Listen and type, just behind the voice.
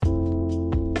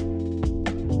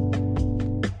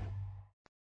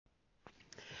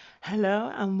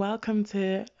Hello and welcome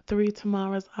to Through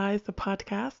Tamara's Eyes, the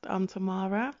podcast. I'm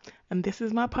Tamara and this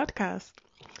is my podcast.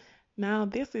 Now,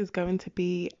 this is going to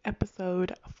be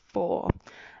episode 4.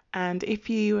 And if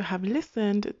you have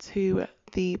listened to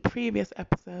the previous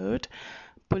episode,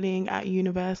 Bullying at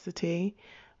University,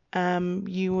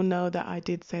 you will know that I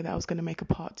did say that I was going to make a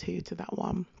part 2 to that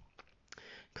one,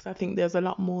 because I think there's a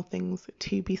lot more things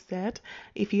to be said.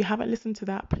 If you haven't listened to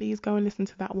that, please go and listen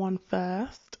to that one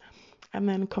first and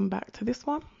then come back to this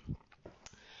one.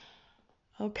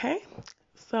 Okay,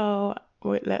 so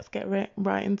let's get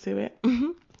right into it.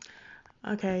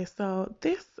 Okay, so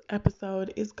this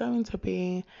episode is going to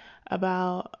be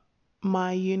about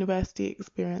my university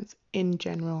experience in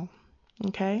general.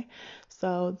 Okay,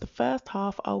 so the first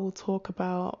half I will talk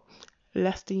about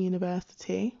Leicester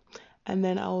University, and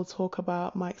then I will talk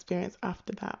about my experience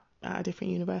after that at a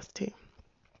different university.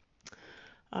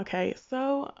 Okay,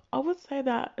 so I would say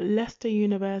that Leicester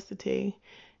University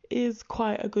is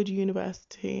quite a good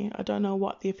university. I don't know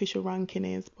what the official ranking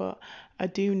is, but I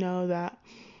do know that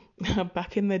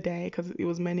back in the day, because it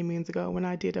was many moons ago when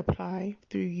I did apply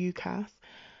through UCAS,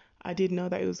 I did know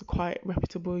that it was a quite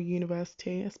reputable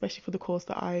university, especially for the course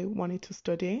that I wanted to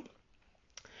study.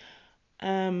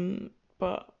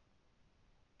 But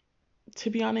to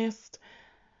be honest,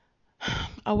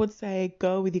 I would say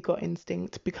go with your gut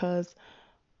instinct, because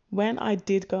when I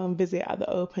did go and visit at the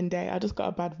open day, I just got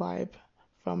a bad vibe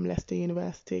from Leicester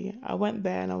University. I went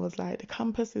there and I was like, the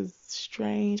campus is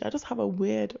strange. I just have a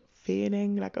weird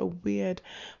feeling, like a weird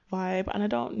vibe. And I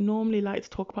don't normally like to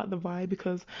talk about the vibe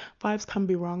because vibes can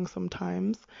be wrong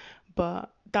sometimes.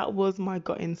 But that was my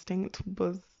gut instinct,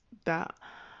 was that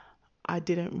I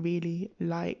didn't really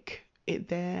like it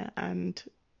there. And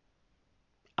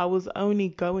I was only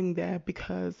going there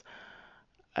because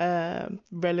a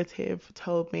relative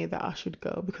told me that I should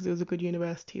go because it was a good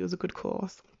university, it was a good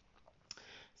course.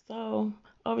 So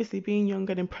obviously, being young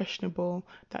and impressionable,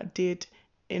 that did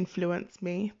influence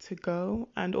me to go,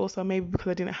 and also maybe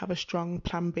because I didn't have a strong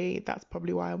plan B, that's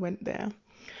probably why I went there.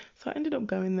 So I ended up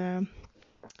going there,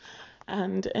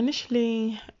 and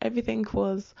initially everything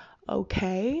was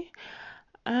okay.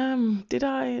 Did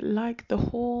I like the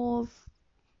halls?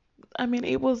 I mean,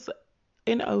 it was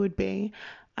in Oadby,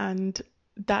 and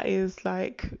that is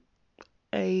like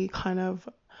a kind of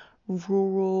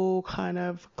rural, kind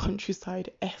of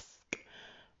countryside-esque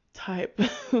type,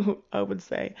 I would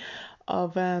say,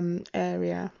 of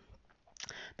area.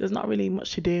 There's not really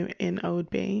much to do in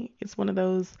Oadby. It's one of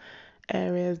those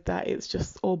areas that it's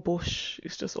just all bush,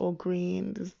 it's just all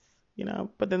green,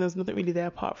 but then there's nothing really there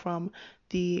apart from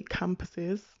the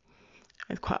campuses.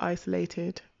 It's quite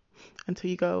isolated until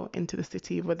you go into the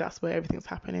city, but that's where everything's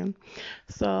happening.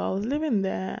 So I was living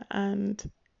there, and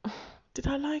did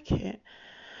I like it?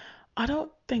 I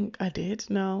don't think I did,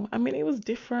 no. I mean, it was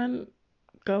different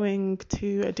going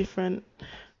to a different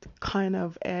kind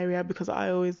of area because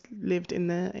I always lived in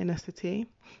the inner city,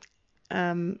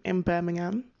 in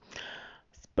Birmingham.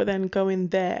 But then going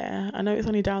there, I know it's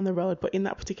only down the road, but in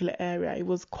that particular area, it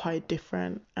was quite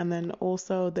different. And then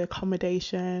also the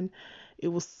accommodation, it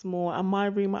was small, and my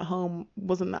room at home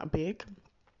wasn't that big.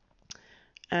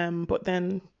 But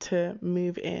then to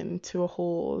move into a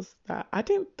halls that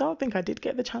don't think I did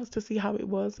get the chance to see how it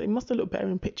was. It must have looked better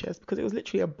in pictures because it was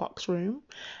literally a box room,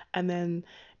 and then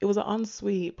it was an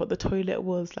ensuite, but the toilet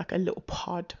was like a little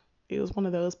pod. It was one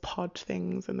of those pod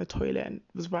things, and the toilet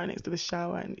was right next to the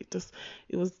shower, and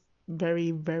it was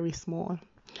very, very small.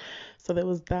 So there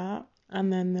was that,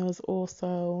 and then there was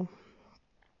also,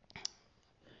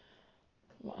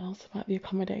 what else about the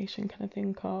accommodation can I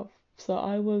think of? So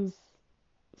I was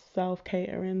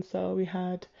self-catering, so we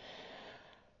had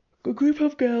a group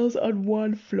of girls on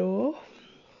one floor,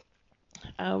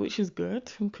 which is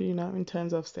good, in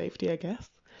terms of safety, I guess.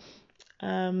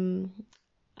 And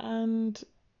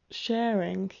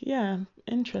sharing, yeah,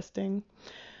 interesting.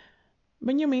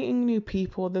 When you're meeting new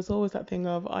people, there's always that thing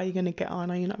of, are you going to get on?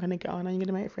 Are you not going to get on? Are you going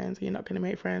to make friends? Are you not going to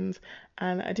make friends?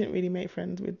 And I didn't really make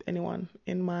friends with anyone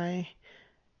in my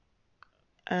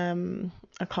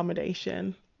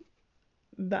accommodation.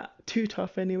 That too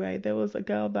tough anyway. There was a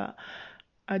girl that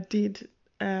I did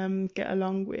get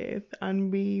along with, and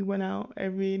we went out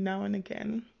every now and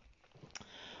again.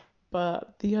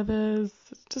 But the others,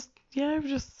 just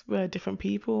were different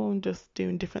people and just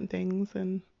doing different things.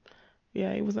 And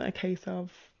yeah, it wasn't a case of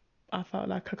I felt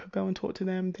like I could go and talk to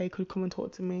them, they could come and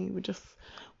talk to me. We just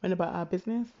went about our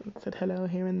business and said hello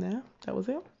here and there. That was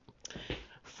it.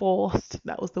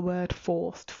 That was the word,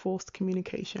 forced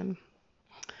communication.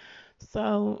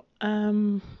 So,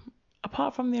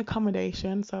 apart from the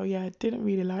accommodation, so yeah, didn't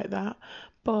really like that.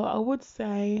 But I would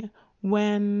say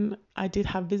when I did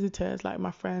have visitors, like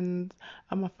my friends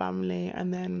and my family,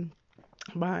 and then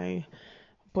my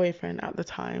boyfriend at the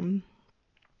time,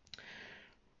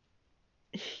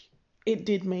 it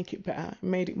did make it better. It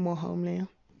made it more homely.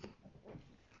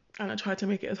 And I tried to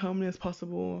make it as homely as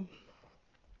possible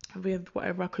with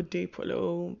whatever I could do, put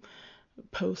little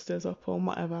posters up or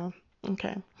whatever.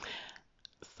 Okay.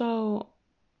 So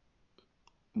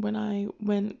when I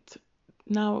went,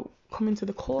 now coming to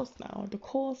the course now, the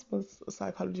course was a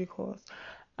psychology course,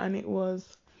 and it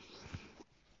was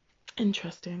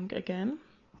interesting again.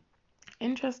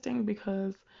 Interesting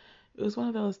because it was one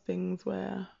of those things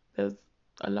where there's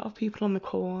a lot of people on the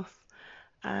course,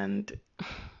 and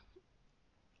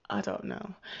I don't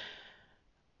know.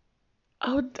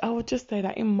 I would just say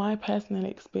that in my personal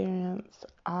experience,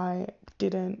 I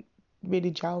didn't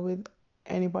really gel with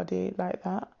anybody like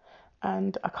that.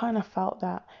 And I kind of felt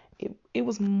that it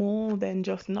was more than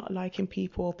just not liking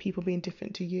people or people being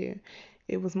different to you.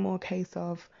 It was more a case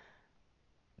of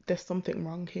there's something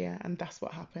wrong here, and that's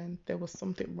what happened. There was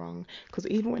something wrong because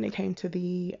even when it came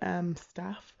to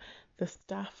staff, the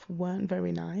staff weren't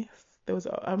very nice.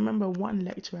 I remember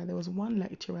there was one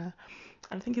lecturer,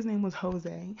 I think his name was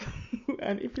Jose.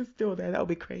 And if he's still there, that would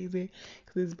be crazy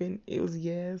because it was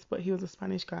years, but he was a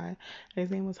Spanish guy and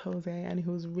his name was Jose and he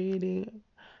was really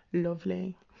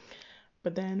lovely.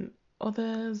 But then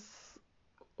others,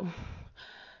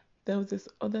 there was this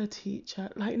other teacher,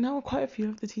 like no, quite a few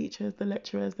of the teachers, the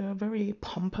lecturers, they were very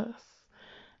pompous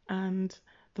and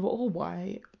they were all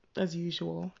white as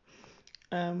usual.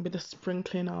 With a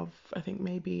sprinkling of, I think,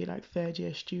 maybe like third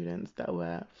year students that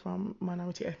were from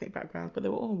minority ethnic backgrounds, but they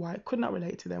were all white, could not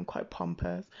relate to them, quite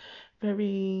pompous,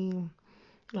 very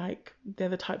like they're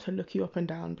the type to look you up and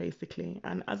down basically.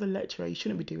 And as a lecturer, you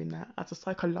shouldn't be doing that. As a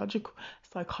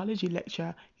psychology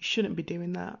lecturer, you shouldn't be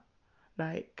doing that.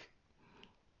 Like,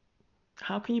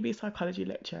 how can you be a psychology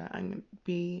lecturer and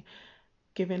be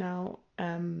giving out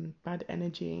bad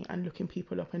energy and looking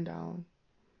people up and down?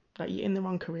 Like, you're in the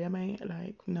wrong career, mate.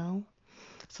 Like, no.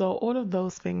 So all of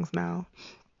those things now.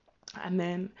 And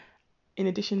then in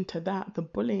addition to that, the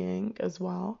bullying as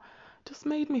well just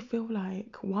made me feel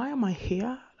like, why am I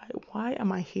here? Like, why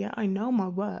am I here? I know my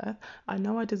worth. I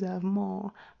know I deserve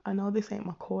more. I know this ain't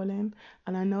my calling.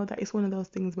 And I know that it's one of those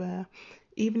things where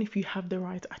even if you have the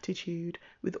right attitude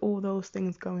with all those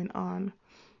things going on,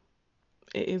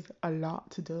 it is a lot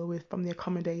to deal with, from the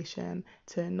accommodation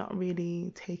to not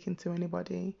really taking to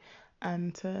anybody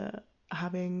and to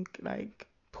having like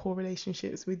poor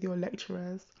relationships with your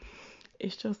lecturers.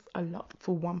 It's just a lot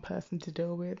for one person to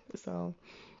deal with. So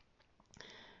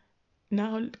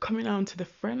now coming on to the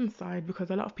friend side, because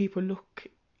a lot of people look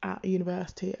at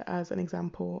university as an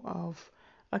example of,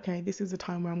 okay, this is the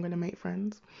time where I'm going to make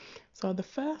friends. So the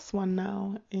first one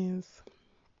now is,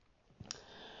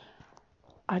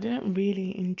 I didn't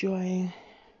really enjoy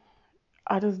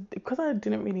because I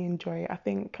didn't really enjoy it, I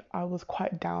think I was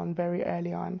quite down very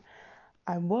early on.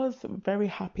 I was very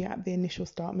happy at the initial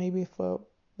start, maybe for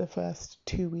the first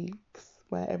 2 weeks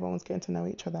where everyone was getting to know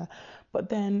each other. But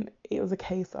then it was a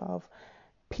case of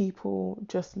people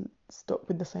just stuck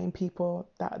with the same people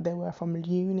that they were from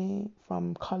uni,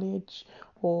 from college,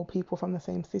 or people from the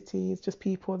same cities, just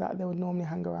people that they would normally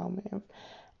hang around with.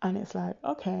 And it's like,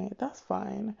 okay, that's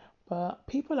fine. But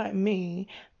people like me,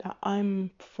 that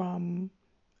I'm from,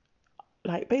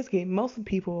 like basically most of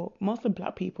the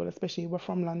black people especially were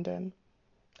from London.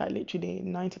 Like literally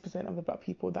 90% of the black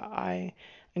people that I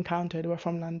encountered were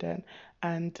from London,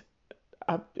 and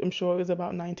I'm sure it was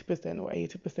about 90% or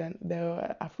 80% they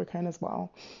were African as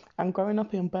well. And growing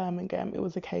up in Birmingham, it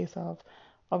was a case of,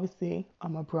 obviously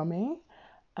I'm a Brummie,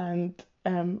 and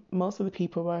most of the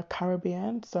people were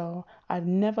Caribbean, so I've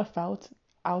never felt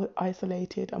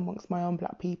isolated amongst my own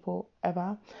black people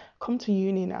ever. Come to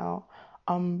uni now,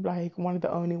 I'm like one of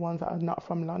the only ones that are not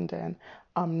from London.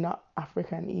 I'm not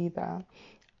African either.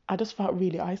 I just felt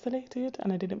really isolated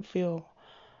and I didn't feel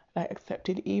like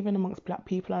accepted even amongst black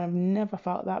people, and I've never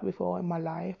felt that before in my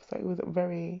life, so it was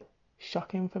very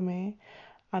shocking for me.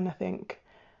 And I think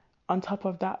on top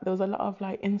of that, there was a lot of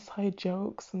like inside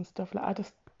jokes and stuff like I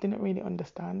just didn't really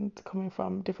understand coming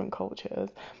from different cultures.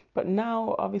 But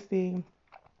now obviously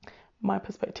my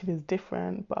perspective is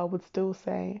different, but I would still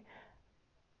say,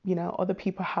 other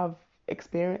people have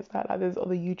experienced that. Like there's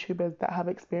other YouTubers that have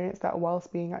experienced that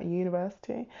whilst being at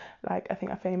university. Like I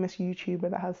think a famous YouTuber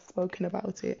that has spoken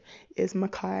about it is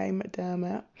Mackay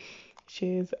McDermott.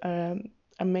 She's an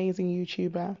amazing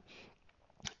YouTuber.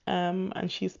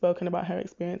 And she's spoken about her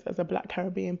experience as a Black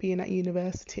Caribbean being at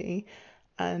university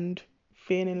and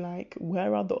feeling like,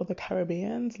 where are the other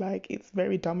Caribbeans? Like, it's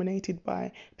very dominated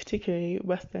by particularly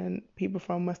Western people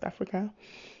from West Africa.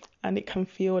 And it can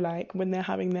feel like when they're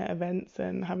having their events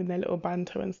and having their little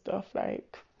banter and stuff,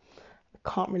 like, I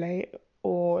can't relate,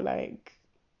 or like,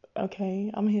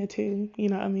 okay, I'm here too, you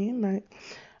know what I mean? Like,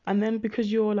 and then because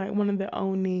you're like one of the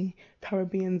only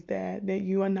Caribbeans there, that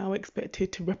you are now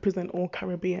expected to represent all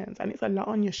Caribbeans, and it's a lot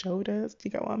on your shoulders. Do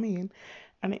you get what I mean?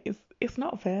 And it's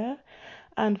not fair.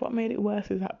 And what made it worse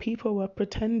is that people were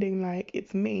pretending like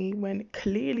it's me when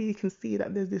clearly you can see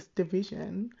that there's this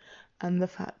division, and the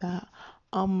fact that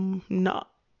I'm not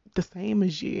the same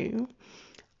as you,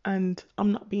 and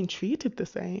I'm not being treated the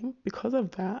same because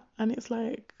of that. And it's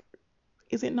like,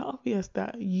 is it not obvious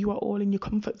that you are all in your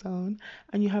comfort zone,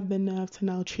 and you have the nerve to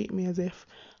now treat me as if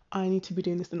I need to be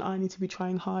doing this and I need to be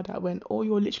trying harder, when all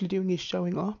you're literally doing is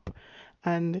showing up,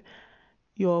 and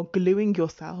you're gluing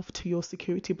yourself to your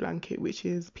security blanket, which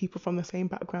is people from the same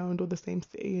background or the same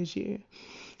city as you,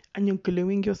 and you're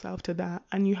gluing yourself to that,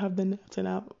 and you have the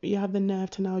nerve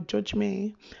to now judge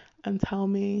me and tell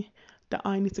me that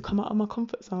I need to come out of my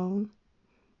comfort zone.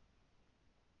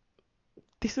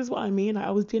 This is what I mean. Like,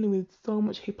 I was dealing with so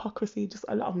much hypocrisy, just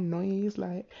a lot of noise,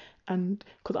 like, and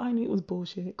because I knew it was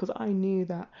bullshit, because I knew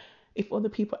that if other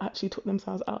people actually took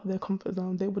themselves out of their comfort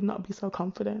zone, they would not be so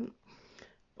confident.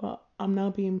 But I'm now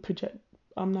being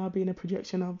a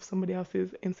projection of somebody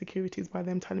else's insecurities by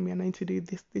them telling me I need to do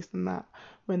this, this, and that,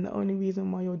 when the only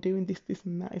reason why you're doing this, this,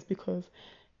 and that is because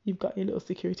you've got your little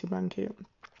security blanket.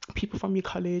 People from your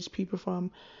college, people from,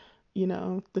 you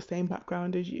know, the same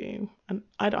background as you. And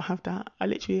I don't have that. I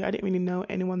didn't really know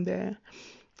anyone there.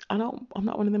 I'm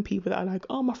not one of them people that are like,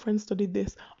 oh, my friend studied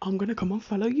this, I'm gonna come and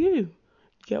follow you. You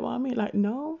get what I mean? Like,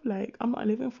 no, like, I'm not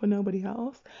living for nobody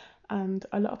else. And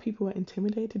a lot of people were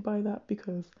intimidated by that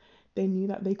because they knew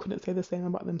that they couldn't say the same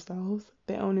about themselves.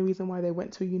 The only reason why they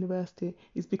went to a university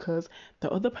is because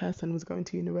the other person was going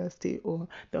to university, or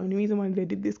the only reason why they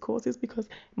did this course is because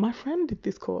my friend did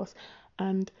this course.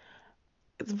 And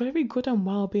it's very good and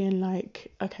well being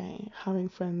like, okay, having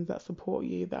friends that support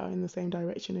you, that are in the same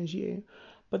direction as you.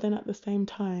 But then at the same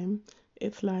time,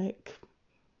 it's like,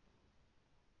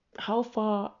 how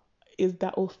far is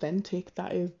that authentic?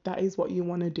 That is what you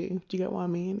want to do. Do you get what I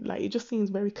mean? Like, it just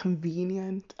seems very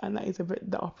convenient, and that is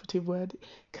the operative word,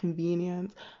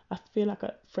 convenience. I feel like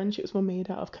friendships were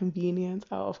made out of convenience,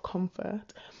 out of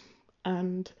comfort,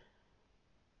 and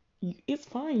it's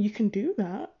fine. You can do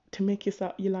that to make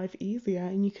your life easier,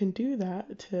 and you can do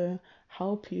that to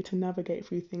help you to navigate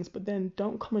through things. But then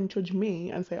don't come and judge me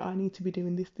and say I need to be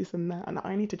doing this, this, and that, and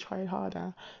I need to try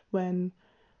harder, when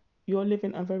you're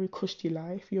living a very cushy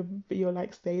life. You're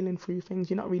like sailing through things.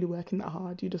 You're not really working that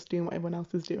hard. You're just doing what everyone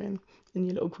else is doing in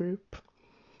your little group.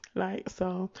 Like,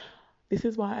 so this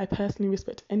is why I personally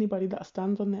respect anybody that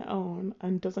stands on their own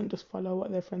and doesn't just follow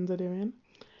what their friends are doing,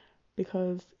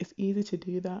 because it's easy to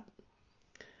do that.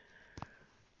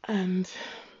 And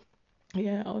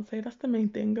yeah, I would say that's the main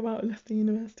thing about Leicester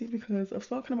University, because I've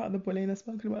spoken about the bullying, I've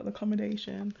spoken about the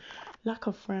accommodation, lack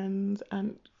of friends,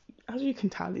 and as you can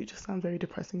tell, it just sounds very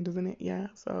depressing, doesn't it? Yeah.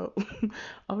 So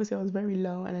obviously I was very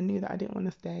low, and I knew that I didn't want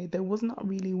to stay. There was not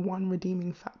really one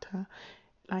redeeming factor.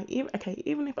 Like,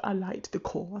 even if I liked the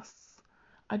course,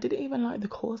 I didn't even like the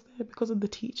course there because of the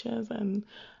teachers, and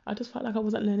I just felt like I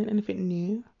wasn't learning anything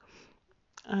new.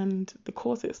 And the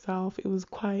course itself, it was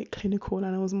quite clinical,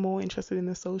 and I was more interested in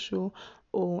the social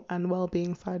and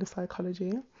well-being side of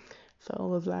psychology. So I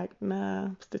was like, nah,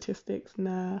 statistics,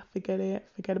 nah, forget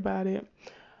about it.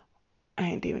 I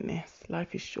ain't doing this.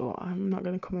 Life is short. I'm not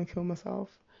gonna come and kill myself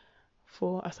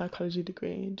for a psychology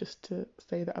degree just to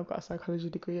say that I've got a psychology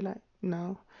degree. Like,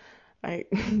 no,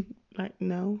 like, like,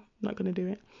 no, not gonna do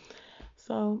it.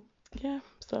 So yeah,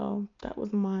 so that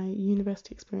was my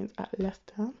university experience at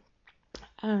Leicester,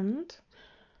 and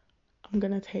I'm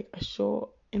going to take a short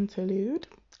interlude,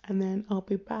 and then I'll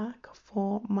be back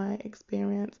for my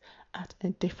experience at a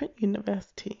different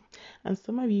university. And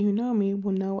some of you who know me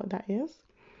will know what that is.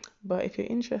 But if you're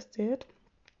interested,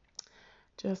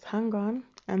 just hang on,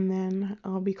 and then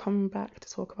I'll be coming back to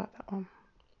talk about that one.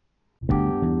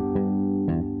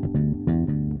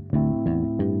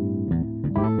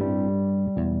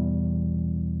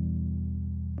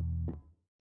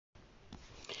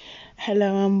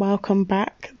 Hello and welcome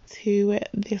back to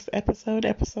this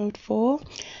episode 4,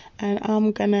 and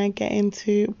I'm gonna get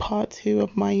into part 2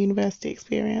 of my university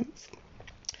experience.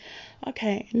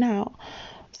 Okay, now,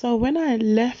 so when I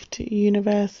left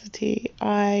university,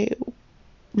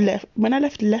 when I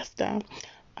left Leicester,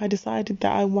 I decided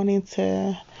that I wanted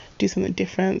to do something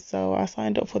different. So I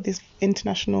signed up for this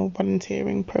international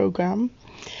volunteering program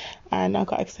and I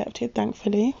got accepted,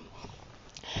 thankfully.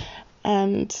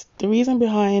 And the reason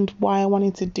behind why I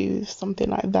wanted to do something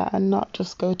like that and not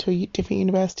just go to a different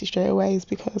university straight away is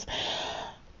because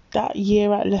that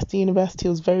year at Leicester University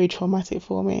was very traumatic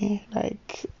for me.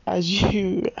 Like, as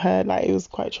you heard, like, it was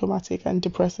quite traumatic and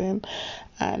depressing.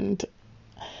 And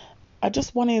I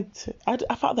just wanted to,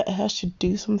 I felt that I should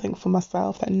do something for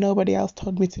myself that nobody else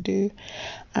told me to do,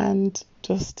 and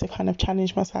just to kind of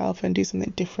challenge myself and do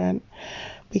something different.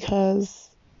 Because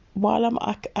while I'm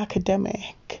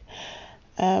academic,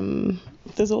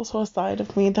 there's also a side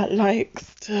of me that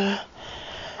likes to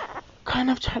kind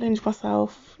of challenge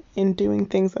myself in doing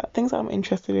things that I'm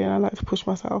interested in. I like to push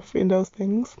myself in those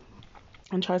things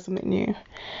and try something new.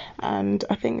 And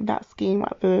I think that scheme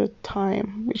at the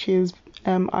time, which is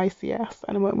ICS,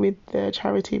 and I went with the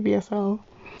charity VSL.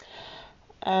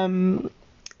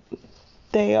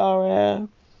 They are a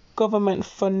government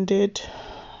funded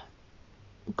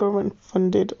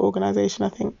organisation, I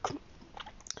think.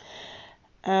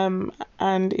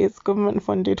 And it's government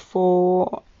funded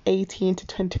for 18 to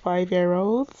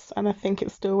 25-year-olds, and I think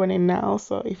it's still running now.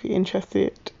 So if you're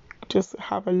interested, just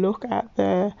have a look at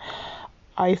the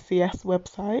ICS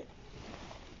website.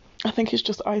 I think it's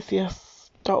just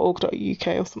ics.org.uk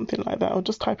or something like that, or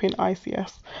just type in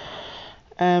ICS,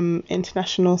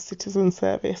 International Citizen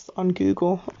Service, on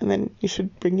Google, and then you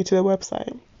should bring you to the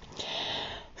website.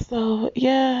 So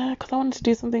yeah, because I wanted to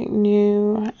do something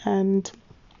new, and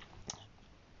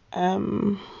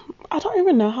I don't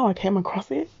even know how I came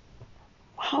across it.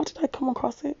 How did I come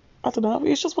across it? I don't know.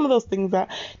 It's just one of those things that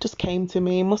just came to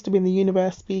me. It must have been the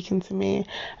universe speaking to me,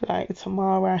 like,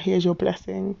 Tamara, here's your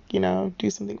blessing. You know, do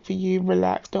something for you.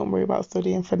 Relax. Don't worry about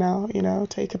studying for now. You know,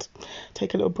 take a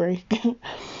little break.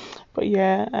 But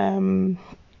yeah,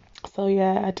 so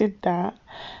yeah, I did that.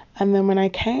 And then when I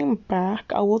came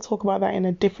back, I will talk about that in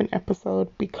a different episode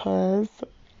because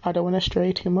I don't want to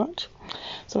stray too much.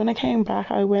 So when I came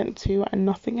back, I went to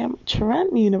Nottingham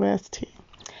Trent University.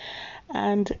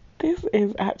 And this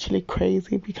is actually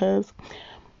crazy because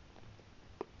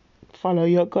follow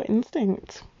your gut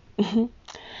instinct.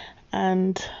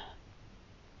 And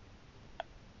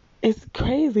it's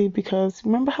crazy because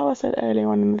remember how I said earlier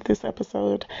on in this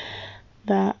episode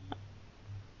that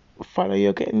follow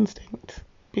your gut instinct?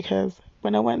 Because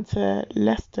when I went to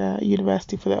Leicester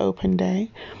University for the open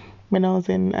day, when I was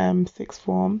in sixth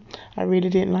form, I really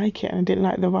didn't like it and I didn't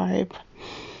like the vibe.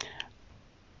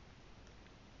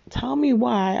 Tell me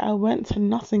why I went to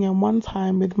Nottingham one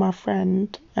time with my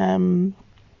friend,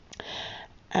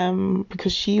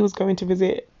 because she was going to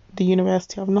visit the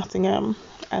University of Nottingham,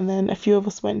 and then a few of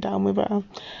us went down with her.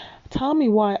 Tell me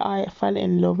why I fell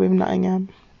in love with Nottingham.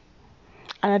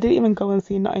 And I didn't even go and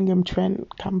see Nottingham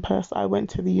Trent campus. I went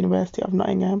to the University of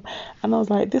Nottingham, and I was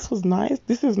like, this was nice.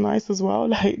 This is nice as well.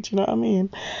 Like, do you know what I mean?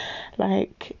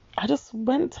 Like, I just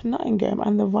went to Nottingham,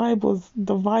 and the vibe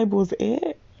was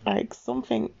it. Like,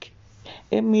 something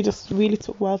in me just really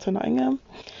took well to Nottingham,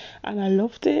 and I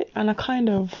loved it. And I kind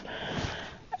of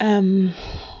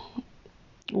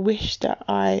wish that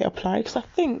I applied, because I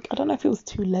don't know if it was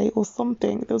too late or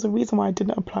something. There was a reason why I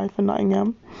didn't apply for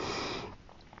Nottingham.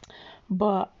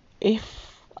 But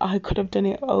if I could have done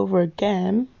it over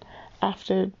again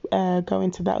after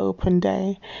going to that open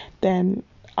day, then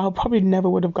I probably never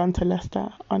would have gone to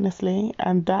Leicester, honestly,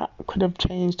 and that could have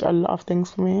changed a lot of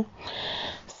things for me.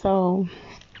 So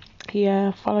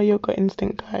yeah, follow your gut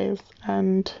instinct, guys.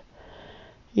 And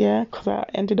yeah, because I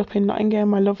ended up in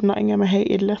Nottingham. I love Nottingham. I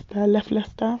hated Leicester. I left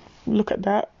Leicester. Look at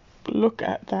that.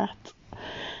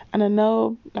 And I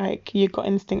know, like, your gut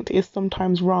instinct is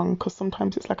sometimes wrong, because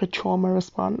sometimes it's like a trauma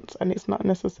response, and it's not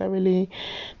necessarily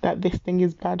that this thing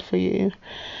is bad for you,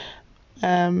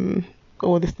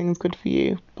 or this thing is good for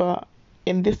you. But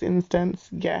in this instance,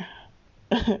 yeah,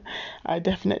 I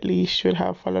definitely should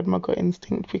have followed my gut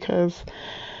instinct, because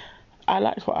I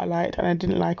liked what I liked and I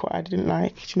didn't like what I didn't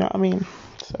like. Do you know what I mean?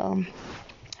 So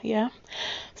yeah.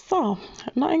 So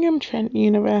Nottingham Trent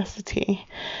University.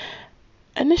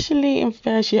 Initially in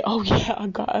first year, oh yeah, I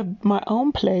got my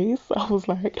own place. I was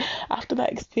like, after that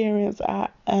experience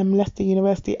at Leicester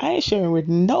University, I ain't sharing with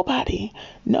nobody.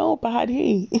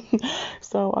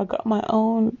 So I got my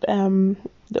own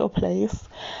little place,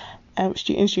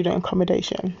 student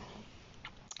accommodation.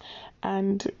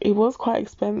 And it was quite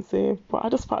expensive, but I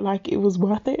just felt like it was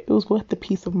worth it. It was worth the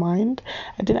peace of mind.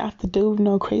 I didn't have to deal with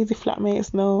no crazy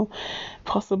flatmates, no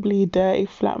possibly dirty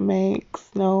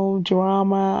flatmates, no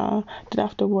drama. Didn't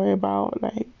have to worry about,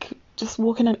 like, just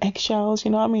walking on eggshells,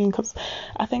 you know what I mean? Because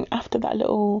I think after that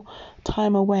little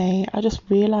time away, I just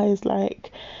realized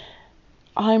like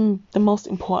I'm the most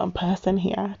important person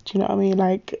here. Do you know what I mean?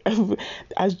 Like,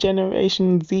 as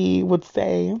Generation Z would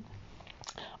say,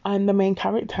 I'm the main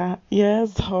character. Yeah,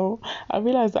 so I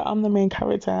realized that I'm the main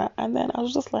character, and then I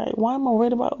was just like, why am I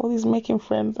worried about all these making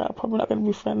friends that I'm probably not going to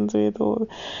be friends with, or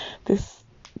this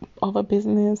other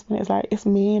business, when it's like, it's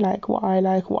me, like what I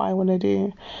want to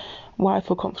do, what I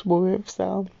feel comfortable with.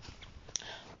 So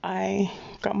I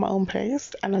got my own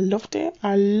place and I loved it.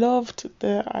 I loved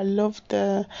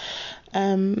the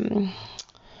um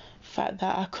fact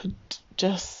that I could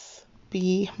just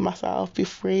be myself, be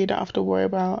free, don't have to worry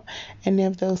about any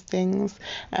of those things.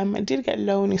 I did get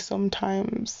lonely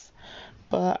sometimes,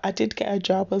 but I did get a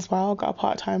job as well. Got a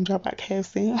part-time job at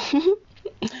KFC.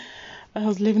 I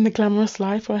was living the glamorous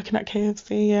life working at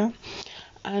KFC, yeah.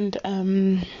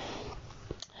 And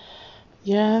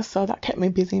yeah, so that kept me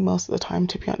busy most of the time,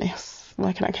 to be honest,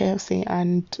 working at KFC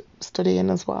and studying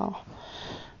as well.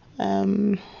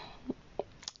 Um,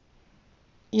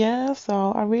 yeah,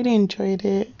 so I really enjoyed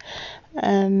it,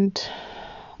 and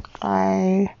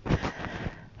I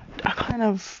I kind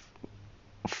of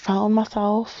found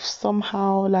myself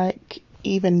somehow like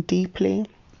even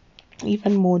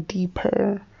more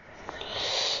deeper,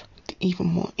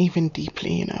 even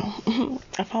deeply, you know.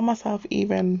 I found myself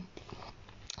even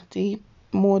deep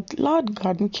more. Lord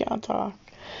God, I can't talk.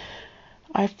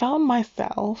 I found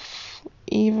myself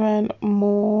even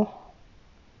more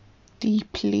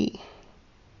deeply.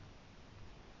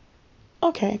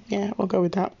 Okay, yeah, we'll go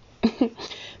with that.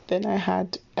 Than I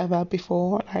had ever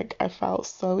before. Like, I felt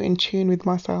so in tune with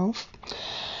myself.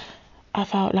 I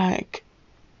felt like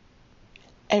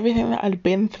everything that I'd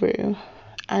been through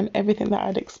and everything that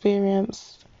I'd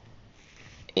experienced,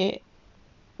 it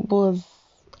was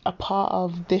a part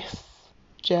of this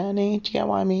journey. Do you get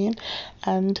what I mean?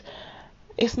 And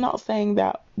it's not saying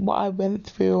that what I went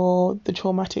through or the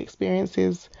traumatic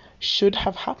experiences should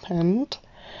have happened,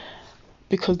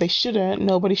 because they shouldn't.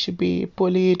 Nobody should be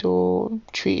bullied or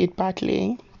treated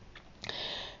badly.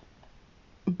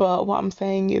 But what I'm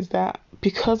saying is that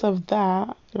because of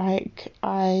that, like,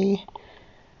 I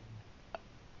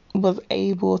was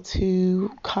able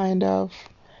to kind of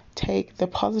take the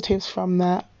positives from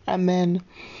that and then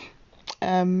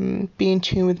be in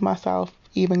tune with myself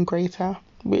even greater,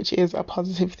 which is a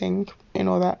positive thing in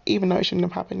all that, even though it shouldn't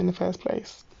have happened in the first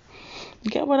place.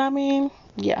 You get what I mean?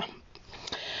 Yeah.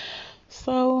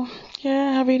 So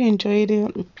yeah, I really enjoyed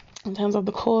it. In terms of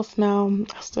the course now,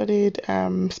 I studied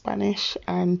Spanish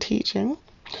and teaching.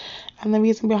 And the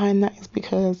reason behind that is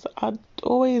because I'd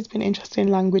always been interested in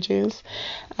languages,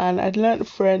 and I'd learnt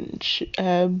French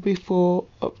before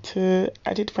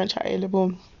I did French at A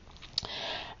level,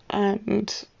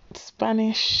 and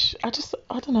Spanish. I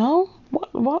don't know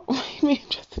what made me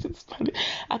interested in Spanish.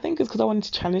 I think it's because I wanted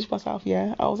to challenge myself.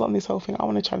 Yeah, I was on this whole thing. I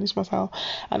want to challenge myself,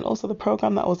 and also the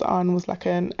program that I was on was like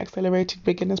an accelerated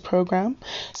beginners program,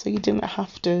 so you didn't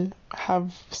have to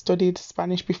have studied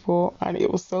Spanish before. And it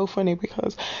was so funny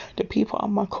because the people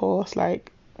on my course,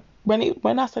 like,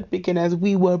 when I said beginners,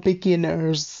 we were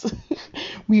beginners.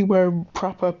 We were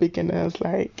proper beginners,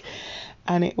 like.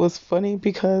 And it was funny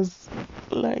because,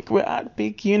 like, we're at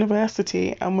big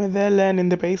university and we're there learning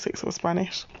the basics of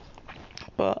Spanish.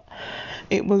 But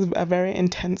it was a very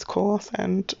intense course,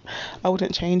 and I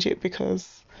wouldn't change it,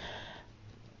 because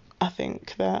I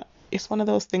think that it's one of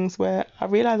those things where I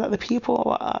realized that the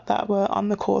people that were on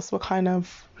the course were kind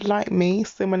of like me,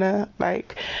 similar,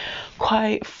 like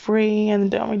quite free,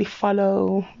 and don't really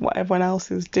follow what everyone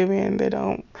else is doing. They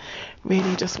don't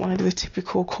really just want to do the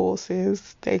typical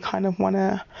courses. They kind of want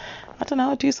to, I don't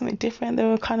know, do something different. They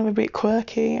were kind of a bit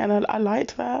quirky, and I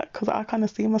liked that, because I kind of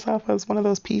see myself as one of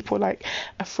those people, like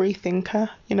a free thinker,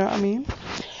 you know what I mean?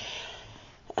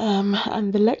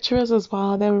 And the lecturers as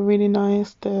well, they were really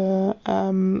nice. Yeah,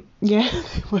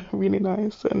 they were really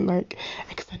nice and like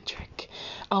eccentric.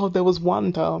 Oh, there was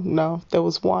one though. No, there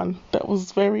was one that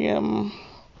was very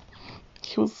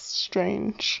he was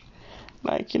strange.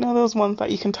 Like, you know, those ones that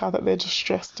you can tell that they're just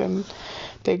stressed and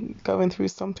they're going through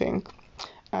something.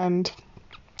 And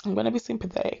I'm gonna be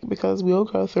sympathetic because we all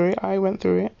go through it. I went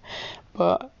through it,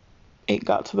 but it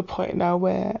got to the point now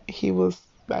where he was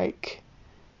like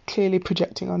clearly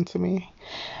projecting onto me,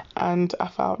 and I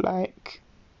felt like,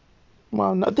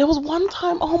 well, no, there was one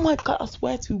time, oh my god, I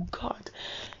swear to God,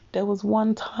 there was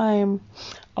one time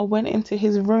I went into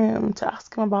his room to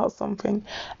ask him about something.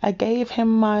 I gave him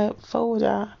my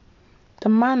folder. The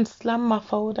man slammed my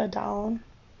folder down.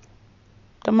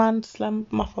 The man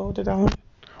slammed my folder down.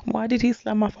 Why did he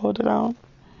slam my folder down?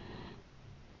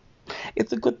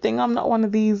 it's a good thing I'm not one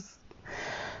of these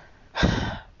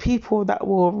people that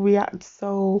will react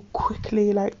so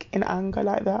quickly, like in anger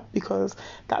like that, because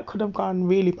that could have gone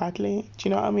really badly. Do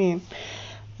you know what I mean?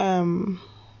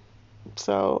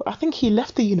 So I think he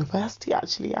left the university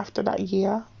actually after that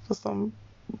year for some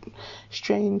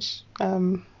strange,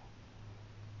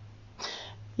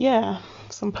 yeah,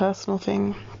 some personal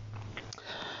thing.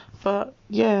 But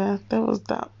yeah, there was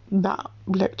that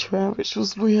lecturer which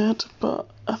was weird, but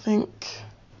I think,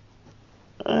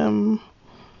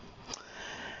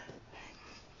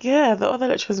 yeah, the other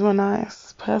lecturers were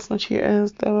nice. Personal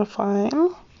tutors, they were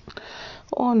fine.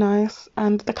 All nice.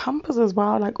 And the campus as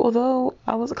well, like, because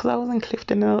I was in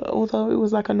Clifton, although it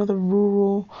was like another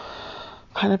rural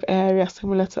kind of area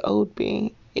similar to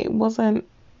Oldby, it wasn't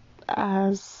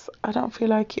I don't feel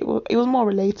like it was more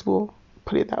relatable,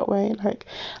 put it that way. Like,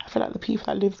 I feel like the people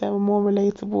that lived there were more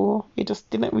relatable. It just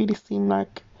didn't really seem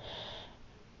like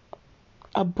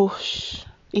a bush,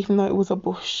 even though it was a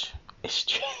bush. It's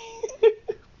straight.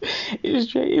 It's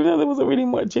straight, even though there wasn't really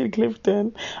much in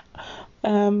Clifton.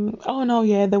 Oh no,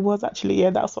 yeah, there was actually, yeah,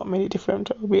 that's what made it different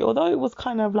to Oldby. Although it was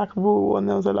kind of like rural and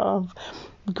there was a lot of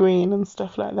green and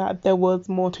stuff like that, there was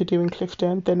more to do in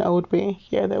Clifton than Oldby.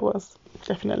 Yeah, there was,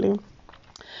 definitely.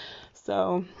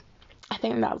 So I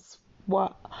think that's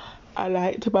what I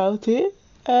liked about it.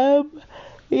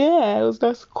 Yeah, it was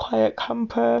just quiet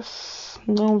campus,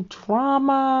 no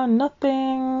drama,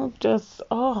 nothing. Just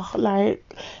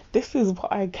like, this is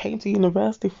what I came to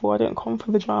university for. I didn't come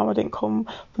for the drama. I didn't come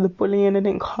for the bullying. I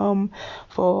didn't come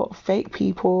for fake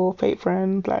people, fake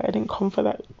friends. Like, I didn't come for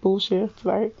that bullshit.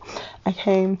 Like, I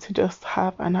came to just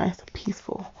have a nice,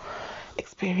 peaceful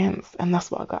experience, and that's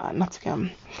what I got at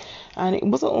Nottingham. And it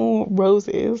wasn't all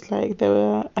roses. Like, there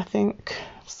were, I think,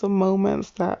 some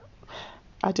moments that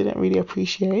I didn't really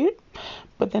appreciate,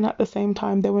 but then at the same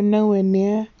time, they were nowhere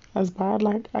near as bad.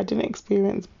 Like, I didn't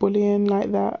experience bullying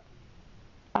like that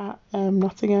at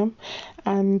Nottingham,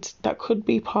 and that could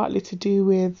be partly to do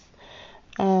with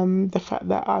the fact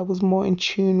that I was more in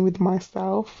tune with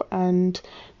myself and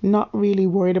not really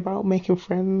worried about making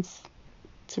friends.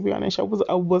 To be honest, I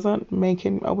wasn't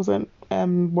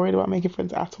worried about making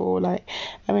friends at all. Like,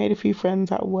 I made a few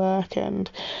friends at work, and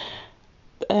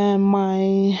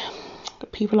my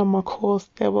people on my course,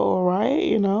 they were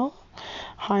alright,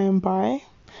 high and by.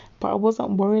 But I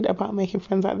wasn't worried about making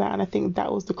friends like that, and I think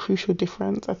that was the crucial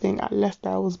difference. I think at Leicester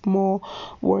I was more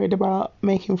worried about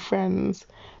making friends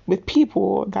with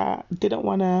people that didn't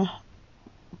want to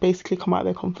basically come out of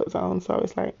their comfort zone. So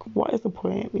it's like, what is the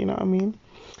point? You know what I mean?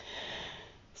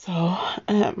 So,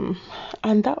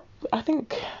 and that, I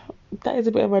think that is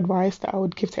a bit of advice that I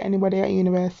would give to anybody at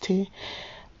university.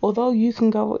 Although you can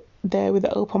go there with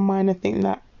an open mind and think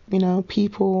that,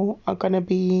 people are going to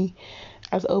be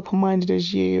as open-minded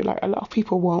as you, like, a lot of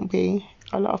people won't be.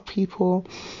 A lot of people,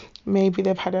 maybe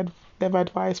they've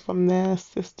advice from their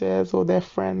sisters or their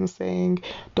friends saying,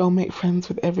 don't make friends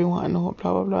with everyone, or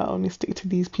blah blah blah, only stick to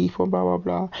these people, blah blah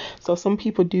blah. So some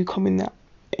people do come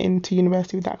into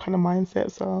university with that kind of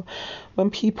mindset. So when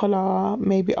people are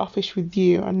maybe offish with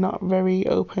you and not very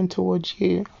open towards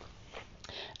you,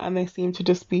 and they seem to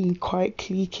just be quite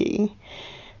cliquey,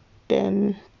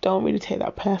 then don't really take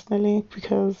that personally,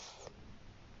 because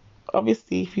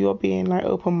obviously if you're being like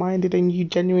open-minded and you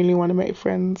genuinely want to make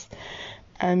friends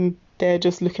and they're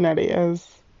just looking at it as,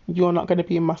 you're not going to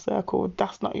be in my circle,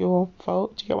 that's not your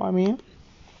fault. Do you get what I mean?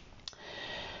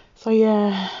 So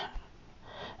yeah,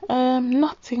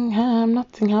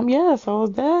 Nottingham, yes, I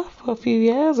was there for a few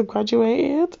years. I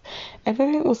graduated.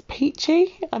 Everything was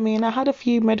peachy. I mean, I had a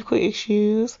few medical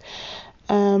issues,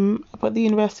 but the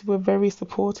university were very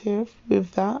supportive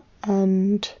with that.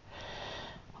 And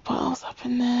what else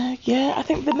happened there? Yeah, I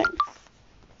think the next,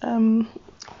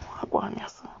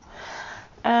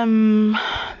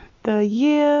 the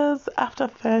years after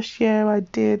first year, I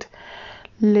did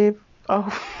live. Oh,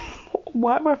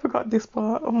 why have I forgot this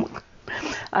part? Oh my God.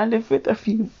 I lived with a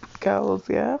few girls,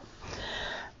 yeah.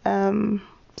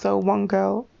 So one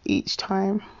girl each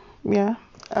time, yeah.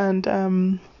 And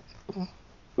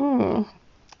yeah,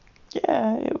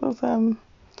 it was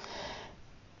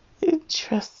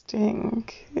interesting.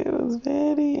 It was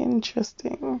very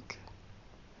interesting.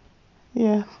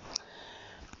 Yeah.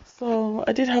 So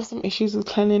I did have some issues with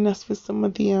cleanliness with some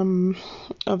of the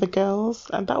other girls,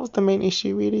 and that was the main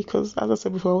issue really, because as I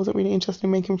said before, I wasn't really interested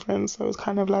in making friends. So it was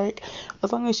kind of like,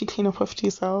 as long as you clean up after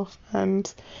yourself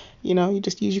and you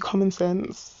just use your common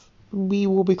sense, we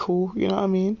will be cool. You know what I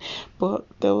mean? But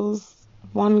there was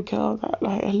one girl that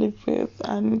like I lived with,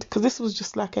 and because this was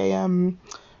just like a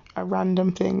a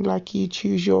random thing, like you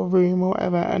choose your room or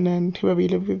whatever, and then whoever you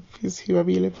live with is whoever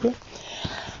you live with.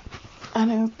 And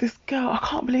it was this girl, I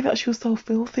can't believe that she was so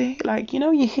filthy. Like, you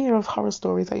know, you hear of horror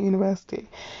stories at university.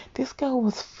 This girl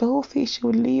was filthy. She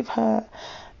would leave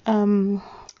um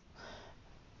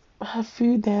her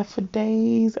food there for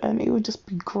days, and it would just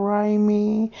be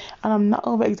grimy. And I'm not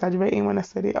over exaggerating when I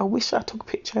said it. I wish I took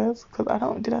pictures, because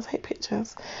did I take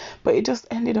pictures? But it just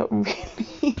ended up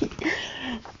really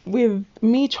with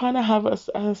me trying to have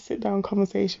a sit down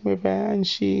conversation with her, and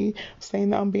she saying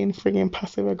that I'm being frigging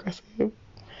passive aggressive.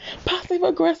 Passive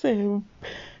aggressive,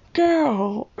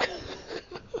 girl.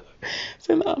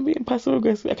 Saying that I'm being passive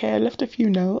aggressive. Okay, I left a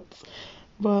few notes,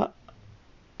 but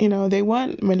you know, they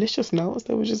weren't malicious notes.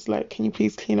 They were just like, can you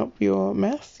please clean up your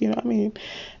mess? You know what I mean?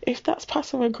 If that's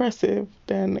passive aggressive,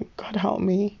 then God help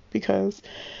me, because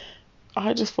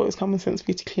I just thought it was common sense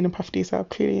for you to clean up after yourself.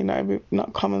 Clearly,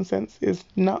 not common sense is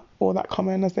not all that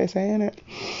common as they say, innit?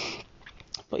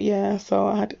 But yeah, so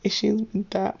I had issues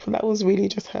with that. But that was really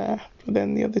just her. But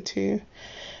then the other two,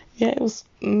 yeah, it was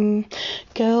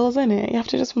girls, innit? You have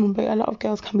to just remember, a lot of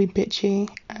girls can be bitchy,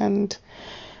 and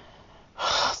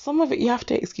some of it you have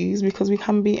to excuse, because we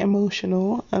can be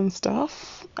emotional and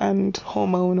stuff and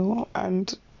hormonal,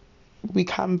 and we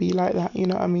can be like that, you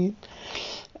know what I mean,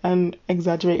 and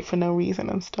exaggerate for no reason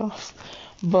and stuff.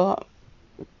 But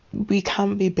we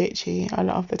can be bitchy a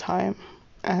lot of the time,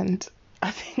 and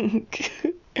I think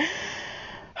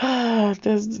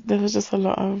there was just a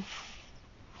lot of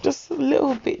just a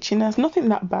little bitchiness,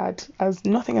 nothing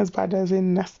as bad as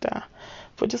in Nesta,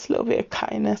 but just a little bit of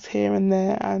cattiness here and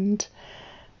there. And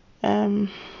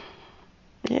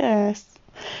yes,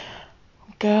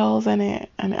 girls in it,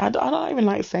 and I don't even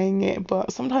like saying it,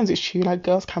 but sometimes it's true. Like,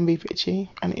 girls can be bitchy,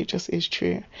 and it just is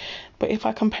true. But if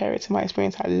I compare it to my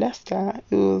experience at Leicester,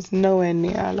 it was nowhere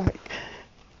near like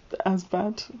as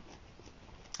bad.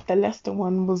 The Leicester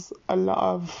one was a lot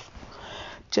of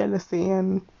jealousy,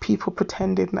 and people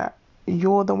pretending that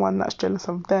you're the one that's jealous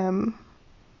of them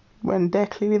when they're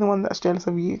clearly the one that's jealous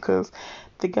of you. Because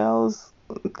the girls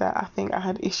that I think I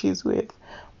had issues with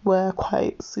were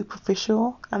quite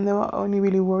superficial, and they were only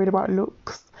really worried about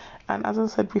looks. And as I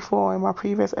said before in my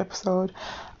previous episode,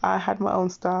 I had my own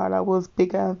style. I was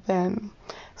bigger then,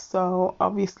 so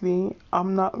obviously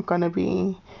I'm not gonna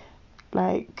be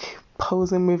like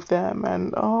posing with them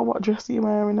and, oh, what dress are you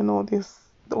wearing, and all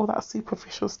that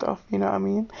superficial stuff, you know what I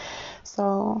mean?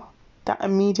 So that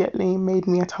immediately made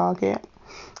me a target.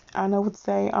 And I would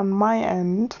say on my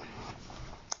end,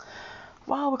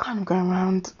 wow, we're kind of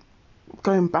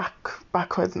going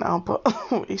backwards now, but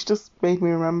it's just made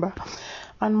me remember.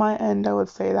 On my end, I would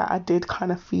say that I did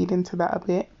kind of feed into that a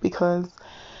bit, because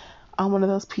I'm one of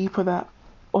those people that,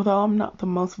 although I'm not the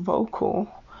most vocal,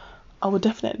 I would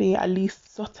definitely at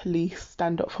least subtly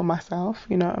stand up for myself,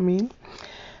 you know what I mean?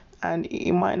 And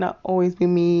it might not always be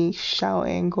me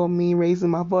shouting or me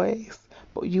raising my voice,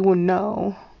 but you will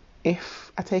know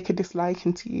if I take a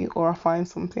disliking to you, or I find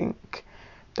something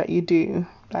that you do,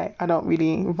 like, I don't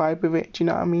really vibe with it, do you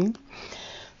know what I mean?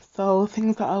 So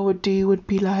things that I would do would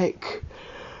be like,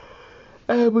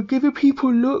 giving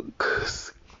people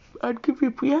looks. I'll give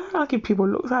people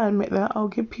looks, I admit that. I'll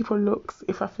give people looks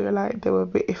if I feel like they were a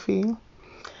bit iffy.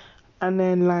 And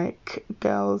then like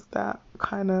girls that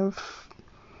kind of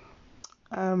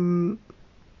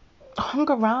hung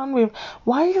around with,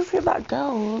 why is it that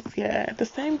girls, yeah, the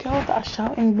same girls that are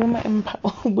shouting women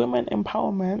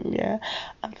empowerment, yeah,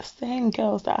 and the same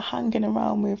girls that are hanging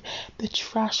around with the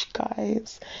trash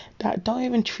guys that don't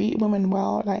even treat women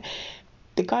well. Like,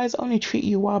 the guys only treat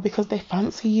you well because they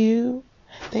fancy you.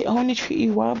 They only treat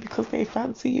you well because they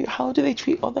fancy you. How do they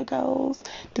treat other girls?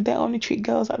 Did they only treat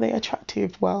girls that they're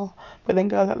attractive well, but then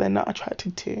girls that they're not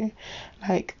attracted to,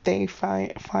 like, they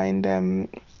find an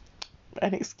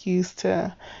excuse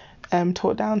to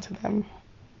talk down to them?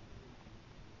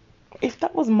 If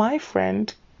that was my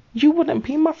friend, you wouldn't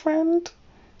be my friend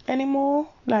anymore.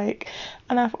 Like,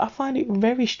 and I find it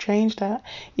very strange that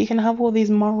you can have all these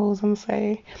morals and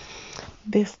say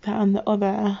this, that, and the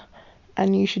other,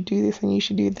 and you should do this and you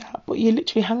should do that, but you're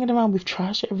literally hanging around with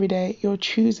trash every day. You're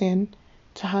choosing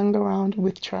to hang around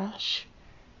with trash.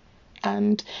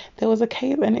 And there was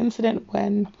an incident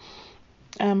when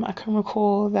I can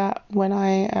recall that when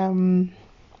I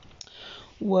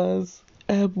was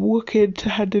working to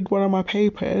hand in one of my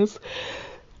papers,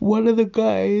 one of the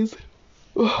boys,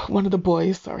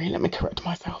 sorry, let me correct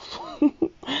myself.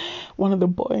 One of the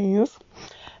boys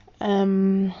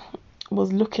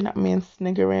was looking at me and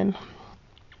sniggering,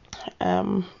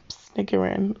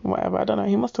 whatever, I don't know,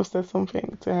 he must have said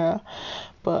something to her,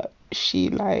 but she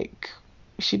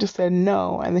she just said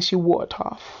no, and then she walked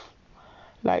off.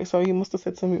 Like, so he must have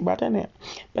said something bad in it.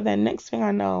 But then next thing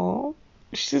I know,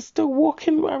 she's still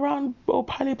walking around all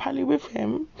pally with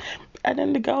him. And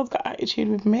then the girl's got attitude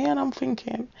with me, and I'm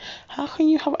thinking, how can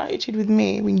you have attitude with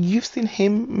me when you've seen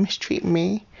him mistreat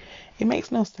me? It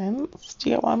makes no sense. Do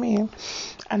you get what I mean?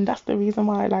 And that's the reason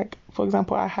why, like, for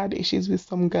example, I had issues with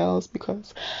some girls,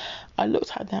 because I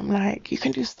looked at them like, you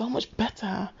can do so much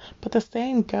better. But the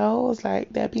same girls,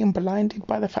 like, they're being blinded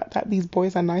by the fact that these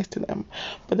boys are nice to them.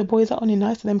 But the boys are only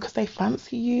nice to them because they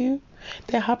fancy you.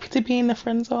 They're happy to be in the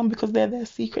friend zone because they're there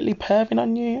secretly perving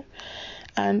on you.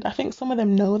 And I think some of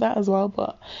them know that as well,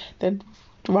 but they'd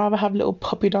rather have little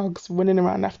puppy dogs running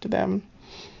around after them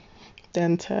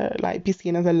than to, like, be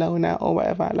seen as a loner or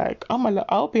whatever. Like,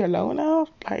 I'll be a loner,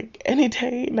 like, any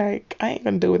day. Like, I ain't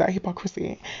gonna deal with that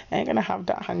hypocrisy. I ain't gonna have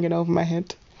that hanging over my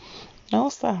head. No,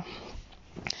 sir.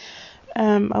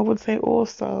 I would say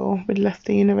also with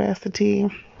Leicester University,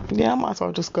 yeah, I might as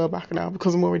well just go back now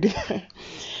because I'm already there.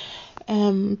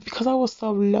 Because I was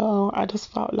so low, I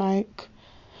just felt like,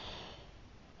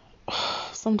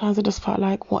 sometimes I just felt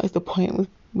like, what is the point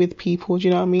with people? Do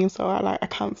you know what I mean? So I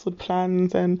cancelled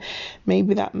plans, and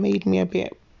maybe that made me a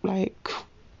bit, like,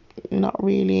 not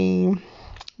really,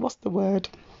 what's the word,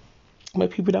 where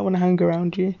people don't want to hang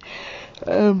around you,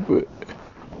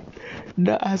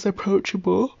 not as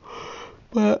approachable.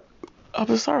 But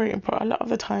I'm sorry, but a lot of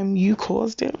the time you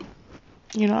caused it.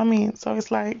 You know what I mean? So it's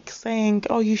like saying,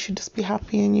 oh, you should just be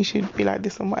happy and you should be like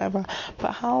this and whatever.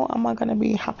 But how am I going to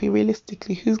be happy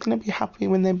realistically? Who's going to be happy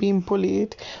when they're being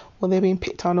bullied or they're being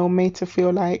picked on or made to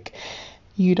feel like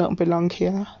you don't belong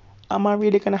here? Am I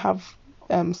really going to have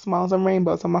smiles and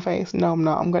rainbows on my face? No, I'm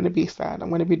not. I'm going to be sad. I'm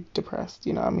going to be depressed.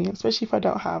 You know what I mean? Especially if I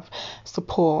don't have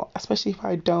support, especially if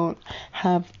I don't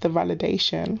have the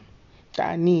validation that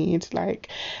I need. Like,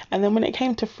 and then when it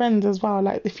came to friends as well,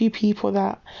 like the few people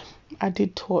that I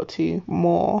did talk to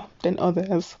more than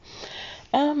others,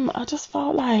 I just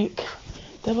felt like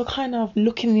they were kind of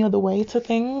looking the other way to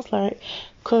things, like,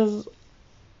 because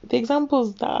the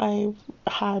examples that I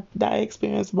had, that I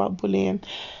experienced about bullying,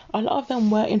 a lot of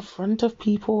them were in front of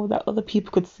people that other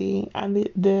people could see, and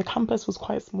the campus was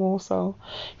quite small, so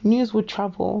news would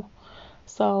travel.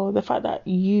 So the fact that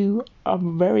you are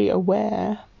very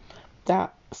aware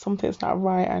that something's not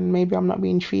right and maybe I'm not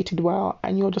being treated well,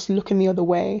 and you're just looking the other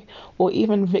way, or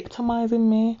even victimizing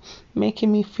me,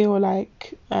 making me feel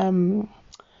like, oh,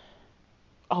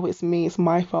 it's me, it's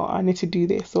my fault, I need to do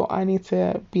this, or I need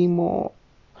to be more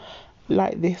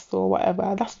like this or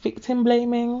whatever. That's victim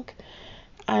blaming,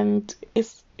 and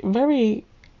it's very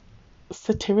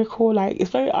satirical. Like,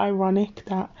 it's very ironic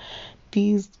that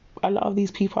a lot of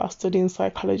these people are studying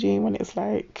psychology when it's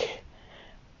like,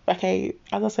 okay,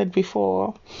 as I said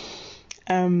before,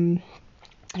 you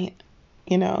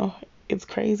know, it's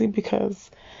crazy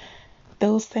because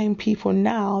those same people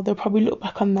now, they'll probably look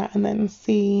back on that and then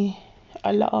see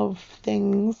a lot of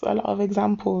things, a lot of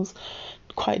examples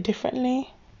quite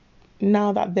differently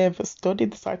now that they've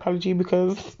studied the psychology.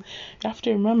 Because you have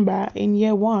to remember, in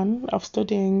year one of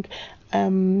studying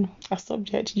a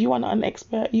subject, you are not an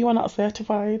expert, you are not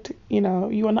certified, you know,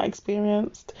 you are not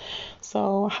experienced.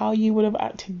 So how you would have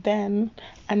acted then,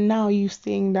 and now you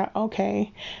seeing that,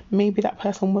 okay, maybe that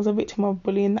person was a victim of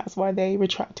bullying, that's why they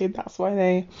retracted, that's why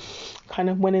they kind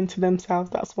of went into themselves,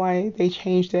 that's why they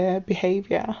changed their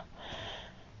behavior.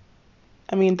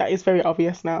 I mean, that is very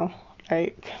obvious now,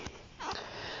 like.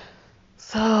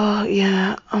 So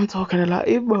yeah, I'm talking a lot.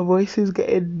 If my voice is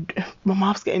getting, my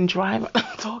mouth's getting dry, but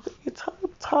I'm talking,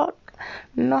 talk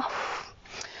enough.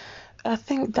 I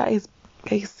think that is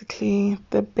basically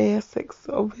the basics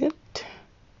of it.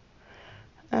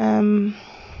 Do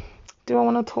I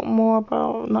want to talk more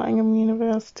about Nottingham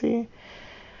University?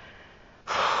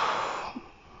 I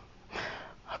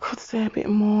could say a bit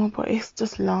more, but it's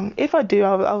just long. If I do,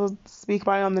 I will speak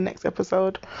about it on the next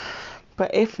episode.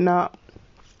 But if not,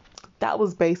 that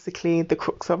was basically the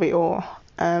crux of it all.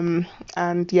 And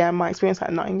yeah, my experience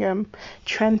at Nottingham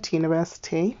Trent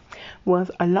University was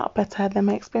a lot better than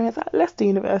my experience at Leicester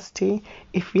University,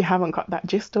 if you haven't got that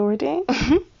gist already.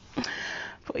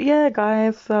 But yeah,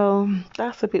 guys, so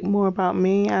that's a bit more about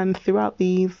me, and throughout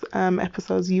these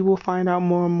episodes you will find out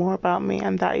more and more about me,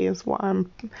 and that is what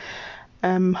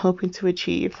I'm hoping to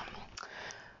achieve.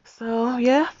 So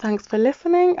yeah, thanks for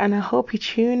listening, and I hope you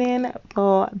tune in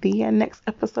for the next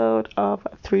episode of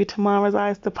Through Tamara's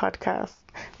Eyes, the podcast.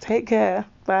 Take care.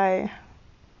 Bye.